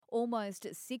Almost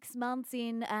 6 months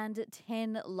in, and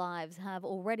 10 lives have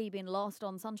already been lost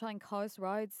on Sunshine Coast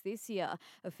roads this year.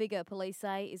 A figure police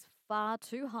say is far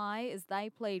too high as they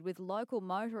plead with local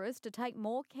motorists to take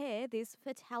more care this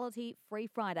fatality-free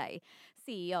Friday.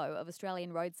 CEO of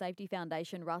Australian Road Safety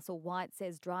Foundation, Russell White,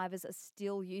 says drivers are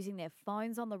still using their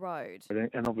phones on the road.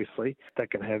 And obviously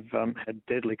that can have had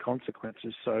deadly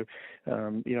consequences. So,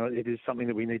 it is something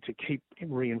that we need to keep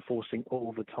reinforcing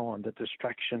all the time, that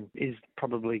distraction is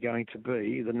probably going to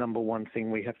be the number one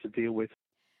thing we have to deal with.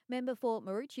 Member for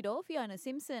Maroochydore, Fiona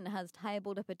Simpson, has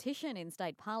tabled a petition in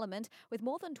State Parliament with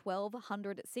more than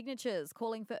 1,200 signatures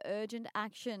calling for urgent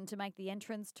action to make the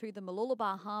entrance to the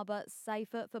Mooloolaba Harbour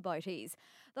safer for boaties.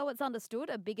 Though it's understood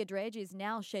a bigger dredge is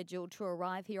now scheduled to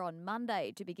arrive here on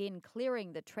Monday to begin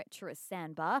clearing the treacherous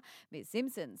sandbar, Ms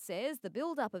Simpson says the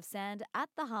build-up of sand at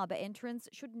the harbour entrance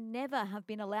should never have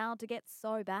been allowed to get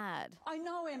so bad. I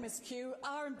know MSQ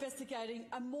are investigating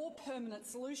a more permanent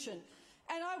solution,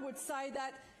 and I would say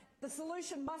that the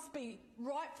solution must be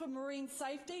right for marine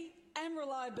safety and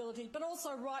reliability, but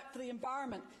also right for the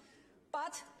environment.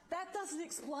 But that doesn't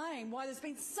explain why there's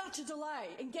been such a delay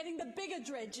in getting the bigger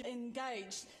dredge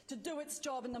engaged to do its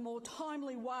job in a more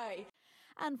timely way.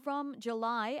 And from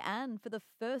July, and for the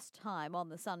first time on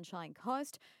the Sunshine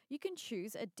Coast, you can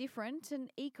choose a different and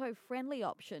eco-friendly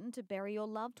option to bury your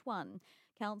loved one.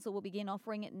 Council will begin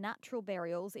offering natural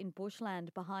burials in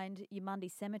bushland behind Yamundi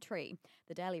Cemetery.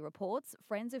 The Daily reports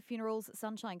Friends of Funerals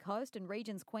Sunshine Coast and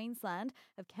Regions Queensland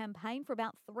have campaigned for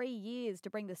about 3 years to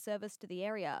bring the service to the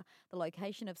area. The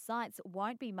location of sites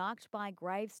won't be marked by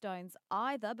gravestones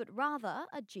either, but rather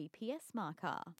a GPS marker.